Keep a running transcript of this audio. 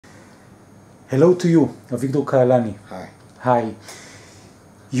Hello to you, Avigdor Kahalani. Hi. Hi.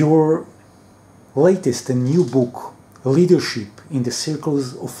 Your latest and new book, Leadership in the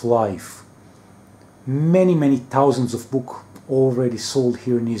Circles of Life. Many thousands of books already sold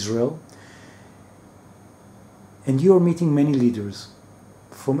here in Israel. And you are meeting many leaders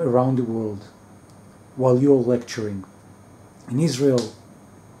from around the world while you are lecturing. In Israel,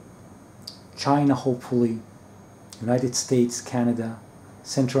 China hopefully, United States, Canada,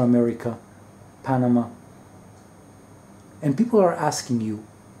 Central America, Panama. And people are asking you,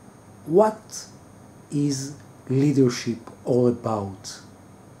 what is leadership all about?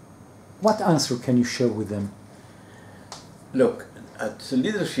 What answer can you share with them? Look, so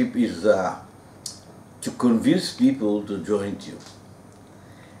leadership is to convince people to join you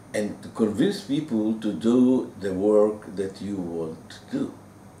and to convince people to do the work that you want to do.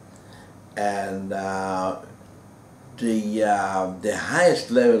 And the highest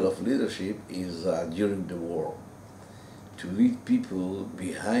level of leadership is during the war, to lead people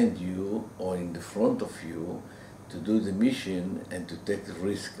behind you or in the front of you to do the mission and to take the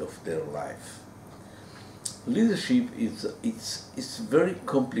risk of their life. Leadership it's very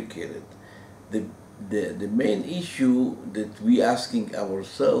complicated. The main issue that we asking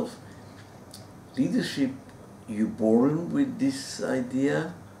ourselves, leadership, you born with this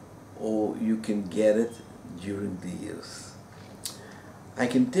idea or you can get it during the years? I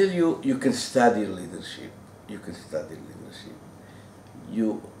can tell you, you can study leadership. You can study leadership.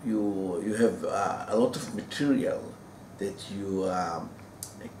 You have a lot of material that you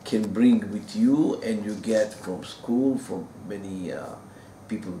can bring with you and you get from school, from many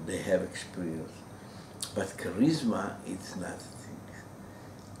people they have experience. But charisma, it's not a thing.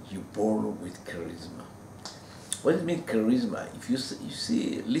 You're born with charisma. What does it mean, charisma? If you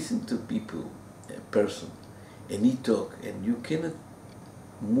see, listen to people, a person, and he talk, and you cannot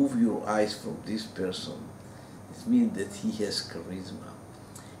move your eyes from this person, it means that he has charisma.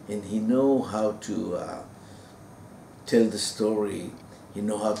 And he know how to tell the story, he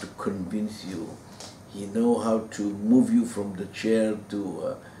know how to convince you, he know how to move you from the chair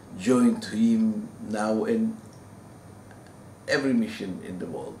to join to him now in every mission in the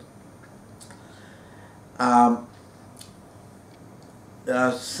world. There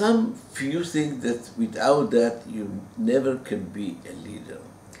are some few things that without that you never can be a leader.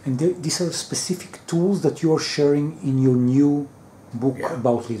 And these are specific tools that you are sharing in your new book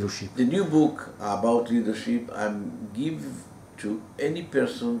about leadership. The new book about leadership, I'm give to any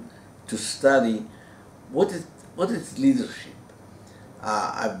person to study what is leadership.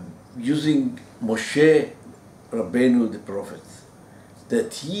 I'm using Moshe Rabbeinu, the prophet,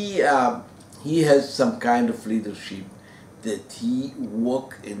 that he has some kind of leadership, that he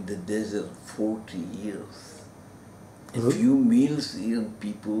walked in the desert 40 years. A few million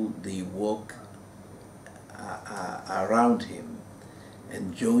people, they walk around him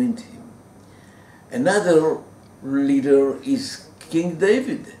and joined him. Another leader is King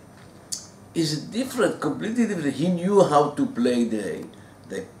David. Is different, completely different. He knew how to play the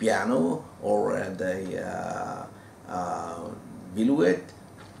piano or the violette,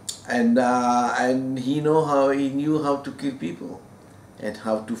 and he knew how to kill people and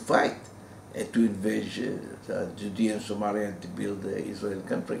how to fight and to invade Judea and Samaria and to build the Israel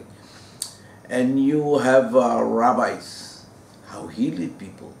country. And you have rabbis, how he lead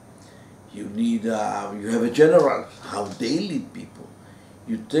people. You have a general, how they lead people.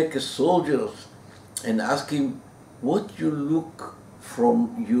 You take a soldier and ask him, what you look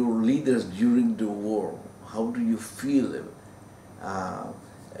from your leaders during the war? How do you feel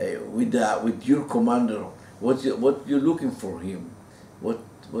with your commander? What you're looking for him?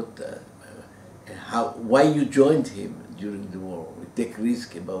 Why you joined him during the war? We take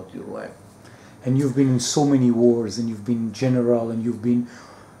risk about your life. And you've been in so many wars, and you've been general, and you've been,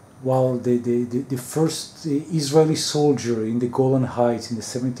 well, the first Israeli soldier in the Golan Heights in the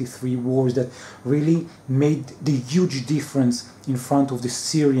 73 wars that really made the huge difference in front of the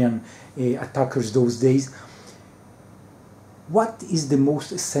Syrian attackers those days. What is the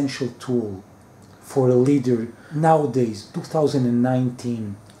most essential tool for a leader nowadays,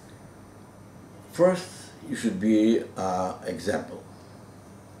 2019? First, you should be an example.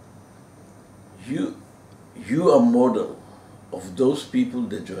 You are model of those people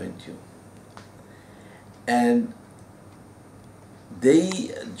that joined you. And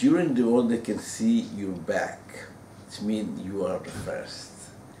during the war, they can see your back. It means you are the first.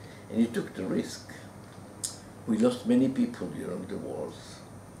 And you took the risk. We lost many people during the wars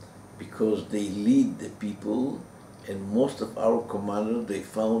because they lead the people, and most of our commanders, they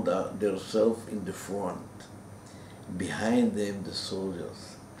found themselves in the front. Behind them, the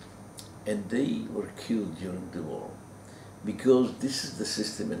soldiers. and they were killed during the war. Because this is the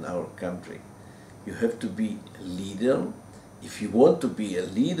system in our country. You have to be a leader. If you want to be a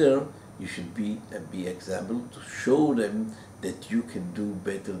leader, you should be example to show them that you can do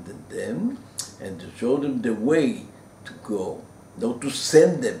better than them and to show them the way to go, not to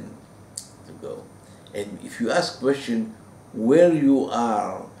send them to go. And if you ask question where you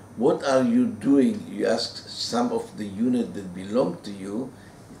are, what are you doing, you ask some of the unit that belong to you,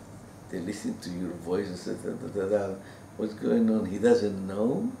 they listen to your voice and say, da, da, da, da. What's going on? He doesn't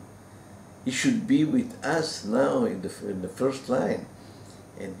know. He should be with us now in the first line.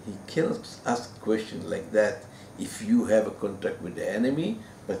 And he cannot ask a question like that if you have a contact with the enemy,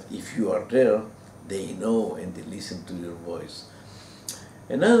 but if you are there, they know and they listen to your voice.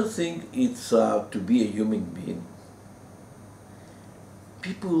 Another thing is to be a human being.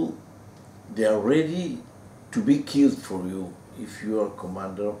 People, they are ready to be killed for you if you are a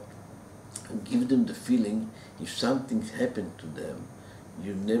commander. Give them the feeling if something happened to them,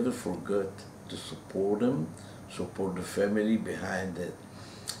 you never forget to support them, support the family behind it.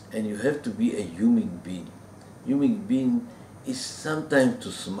 And you have to be a human being. Human being is sometimes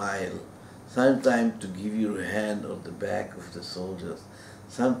to smile, sometimes to give your hand on the back of the soldiers,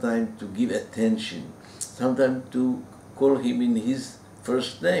 sometimes to give attention, sometimes to call him in his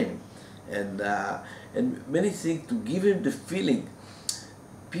first name, and many things to give him the feeling.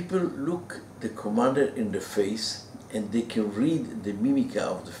 People look the commander in the face and they can read the mimic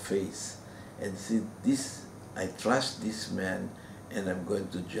of the face and say, this, I trust this man and I'm going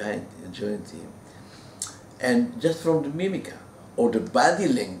to join him. And just from the mimic or the body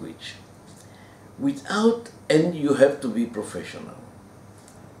language, and you have to be professional.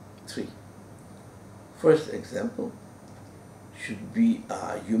 3. First example, should be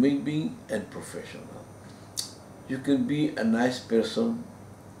a human being and professional. You can be a nice person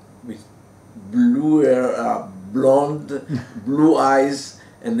with blue hair, blonde, blue eyes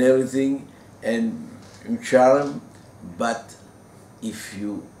and everything, and charm, but if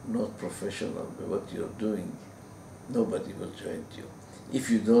you're not professional with what you're doing, nobody will join you. If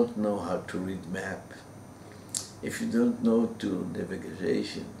you don't know how to read map, if you don't know to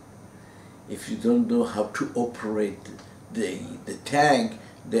navigation, if you don't know how to operate the tank,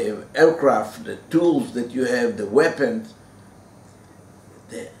 the aircraft, the tools that you have, the weapons,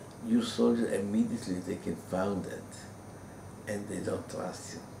 your soldiers immediately they can find that and they don't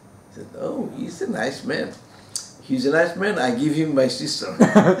trust you. They said, oh, he's a nice man. He's a nice man, I give him my sister.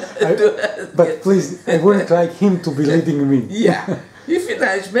 But please, I wouldn't like him to be leading me. Yeah, if he's a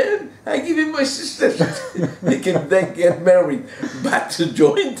nice man, I give him my sister. They can then get married. But to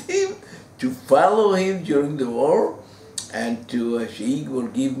join him, to follow him during the war, and he will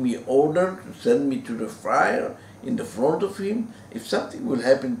give me order to send me to the fire in the front of him. If something will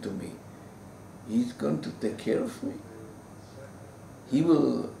happen to me, he's going to take care of me. He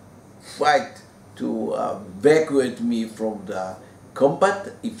will fight to evacuate me from the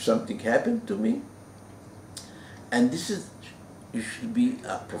combat if something happened to me. And this is, you should be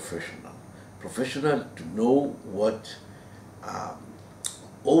a professional. Professional to know what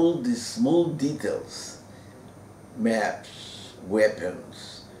all these small details, maps,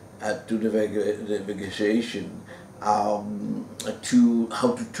 weapons, to the navigation, to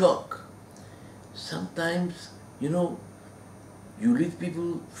how to talk. Sometimes, you lead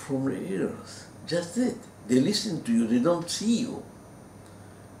people from the ears. Just it. They listen to you, they don't see you.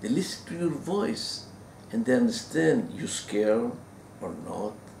 They listen to your voice and they understand you're scared or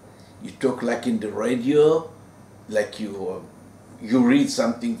not. You talk like in the radio, like you read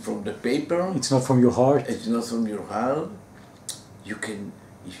something from the paper. It's not from your heart. It's not from your heart. You can,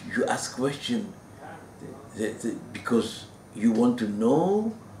 if you ask question because you want to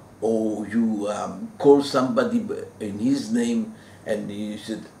know, or you call somebody in his name and he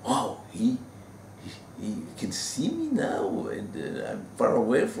said, oh, he can see me now and I'm far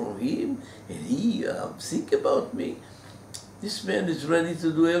away from him and he think about me. This man is ready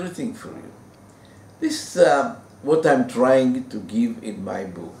to do everything for you. This is what I'm trying to give in my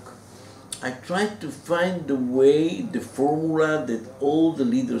book. I tried to find the way, the formula that all the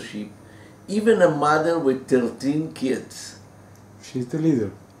leadership, even a mother with 13 kids. She's the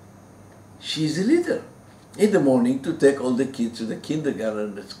leader. She's a leader. In the morning to take all the kids to the kindergarten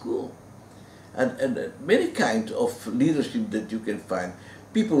and the school. And many kinds of leadership that you can find.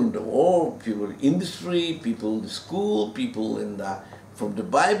 People in the war, people in industry, people in the school, people from the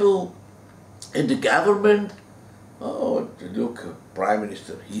Bible, and the government. Oh, look, Prime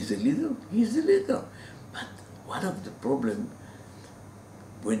Minister, he's a leader, he's a leader. But one of the problems,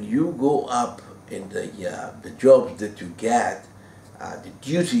 when you go up in the jobs that you get, the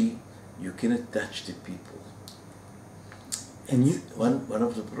duty, you cannot touch the people. And you, one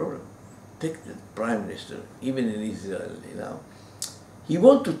of the problems, take the prime minister, even in Israel, he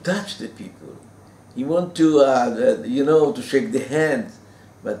want to touch the people. He want to, to shake the hand,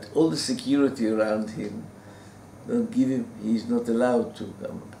 but all the security around him don't give him. He's not allowed to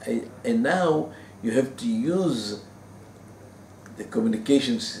come. And now you have to use the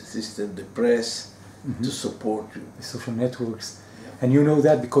communication system, the press, to support you. The social networks. And you know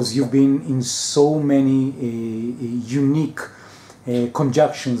that because you've been in so many unique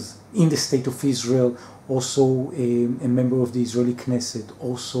conjunctions in the state of Israel, also a member of the Israeli Knesset,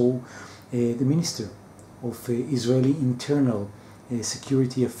 also the minister of Israeli internal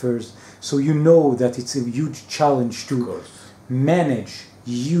security affairs. So you know that it's a huge challenge to manage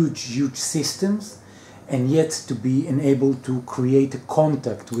huge systems and yet to be enabled to create a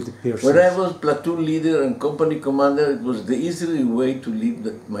contact with the person. When I was platoon leader and company commander, it was the easy way to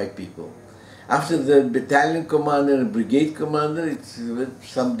lead my people. After the battalion commander and brigade commander, it's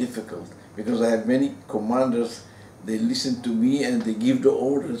some difficult because I have many commanders. They listen to me and they give the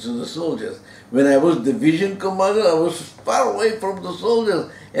orders to the soldiers. When I was division commander, I was far away from the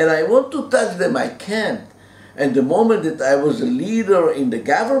soldiers and I want to touch them, I can't. And the moment that I was a leader in the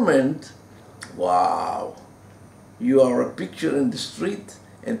government, wow, you are a picture in the street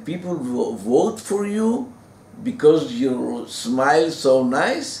and people vote for you because you smile so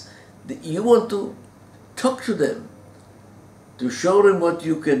nice. You want to talk to them, to show them what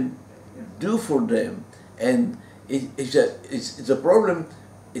you can do for them. And it's a problem.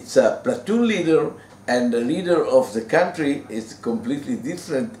 It's a platoon leader and the leader of the country is completely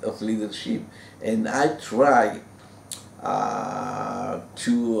different of leadership. And I try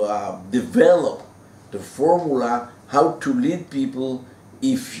to develop the formula how to lead people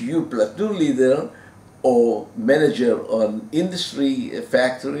if you platoon leader or manager on industry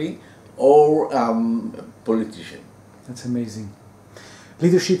factory or politician. That's amazing.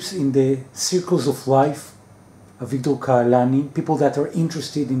 Leaderships in the circles of life, Avigdor Kahalani, people that are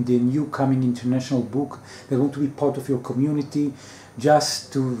interested in the new coming international book, they want to be part of your community,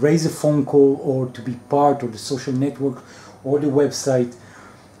 just to raise a phone call or to be part of the social network or the website.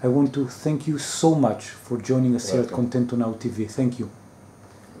 I want to thank you so much for joining us here at ContentoNow TV. Thank you.